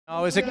It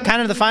was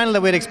kind of the final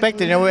that we'd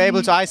expected. We were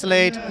able to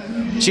isolate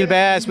Gilbert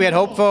as we had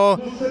hoped for.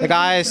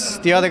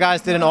 The other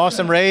guys did an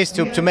awesome race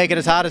to make it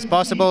as hard as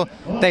possible.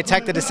 They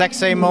attacked at the exact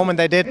same moment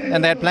they did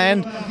and they had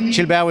planned.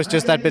 Gilbert was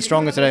just that bit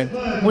stronger today.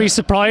 Were you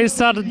surprised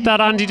that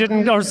Andy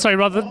didn't, or sorry,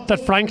 rather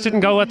that Frank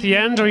didn't go at the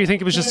end, or you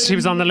think it was just he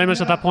was on the limit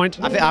at that point?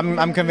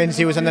 I'm convinced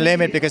he was on the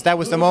limit because that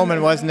was the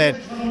moment, wasn't it?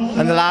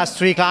 And the last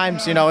 3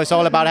 climbs, it's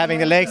all about having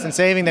the legs and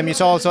saving them. You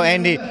saw also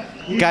Andy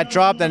got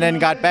dropped and then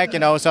got back,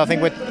 So I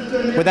think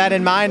with that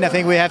in mind, I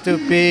think we have to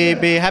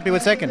be happy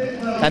with second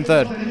and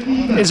third.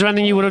 Is there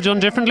anything you would have done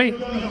differently?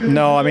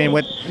 No, I mean,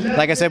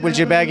 like I said, with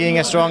Gilbert being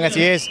as strong as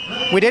he is,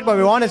 we did what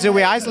we wanted to.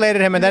 We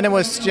isolated him, and then it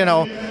was,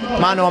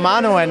 mano a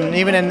mano. And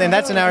even in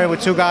that scenario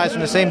with 2 guys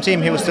from the same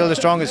team, he was still the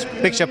strongest.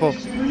 Big chapeau.